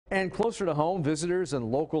And closer to home, visitors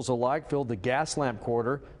and locals alike filled the Gaslamp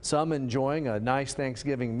Quarter, some enjoying a nice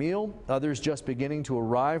Thanksgiving meal, others just beginning to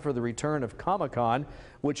arrive for the return of Comic-Con,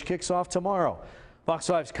 which kicks off tomorrow. Fox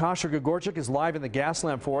 5's Kasha Gregorczyk is live in the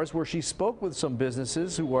Gaslamp for us, where she spoke with some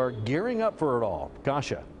businesses who are gearing up for it all.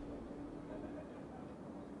 Kasha.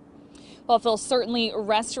 Well, Phil, certainly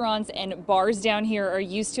restaurants and bars down here are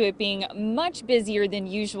used to it being much busier than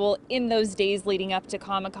usual in those days leading up to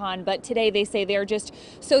Comic-Con. But today they say they're just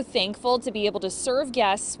so thankful to be able to serve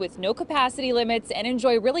guests with no capacity limits and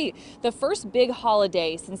enjoy really the first big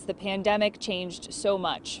holiday since the pandemic changed so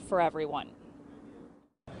much for everyone.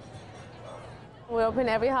 We're open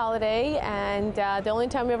every holiday, and the only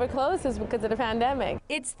time we ever close is because of the pandemic.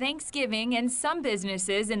 It's Thanksgiving, and some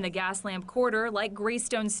businesses in the Gaslamp Quarter, like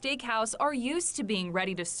Greystone Steakhouse, are used to being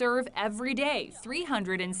ready to serve every day,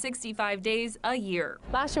 365 days a year.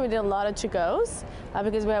 Last year we did a lot of to-goes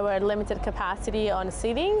because we were limited capacity on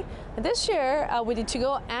seating. This year we did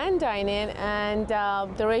to-go and dine-in, and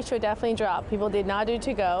the ratio definitely dropped. People did not do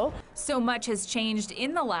to-go. So much has changed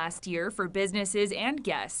in the last year for businesses and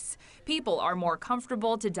guests. People are more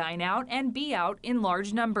comfortable to dine out and be out in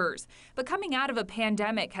large numbers. But coming out of a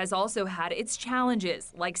pandemic has also had its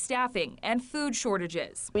challenges, like staffing and food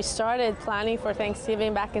shortages. We started planning for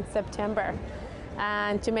Thanksgiving back in September,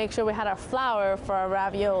 and to make sure we had our flour for our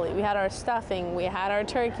ravioli, we had our stuffing, we had our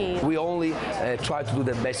turkey. We only try to do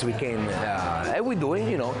the best we can, and we're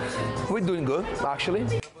doing good, actually.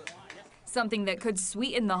 Something that could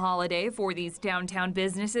sweeten the holiday for these downtown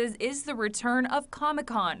businesses is the return of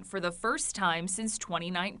Comic-Con for the first time since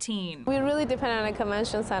 2019. We really depend on a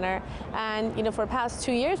convention center, and for the past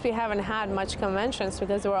 2 years we haven't had much conventions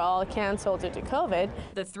because they were all canceled due to COVID.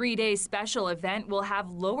 The 3-day special event will have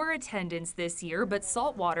lower attendance this year, but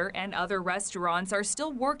Saltwater and other restaurants are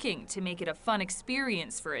still working to make it a fun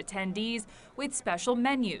experience for attendees with special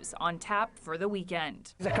menus on tap for the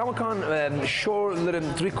weekend. The Comic-Con short little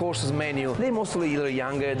 3 courses menu. They're mostly a little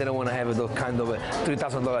younger. They don't want to have a kind of a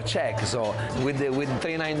 $3,000 check. So with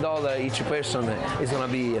 $39 each person, it's going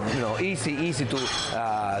to be easy to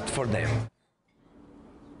for them.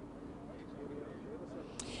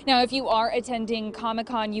 Now, if you are attending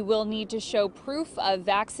Comic-Con, you will need to show proof of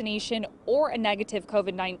vaccination or a negative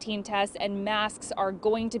COVID-19 test, and masks are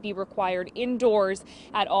going to be required indoors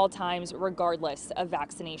at all times, regardless of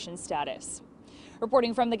vaccination status.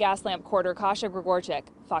 Reporting from the Gaslamp Quarter, Kasha Gregorczyk,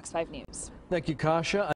 Fox 5 News. Thank you, Kasha.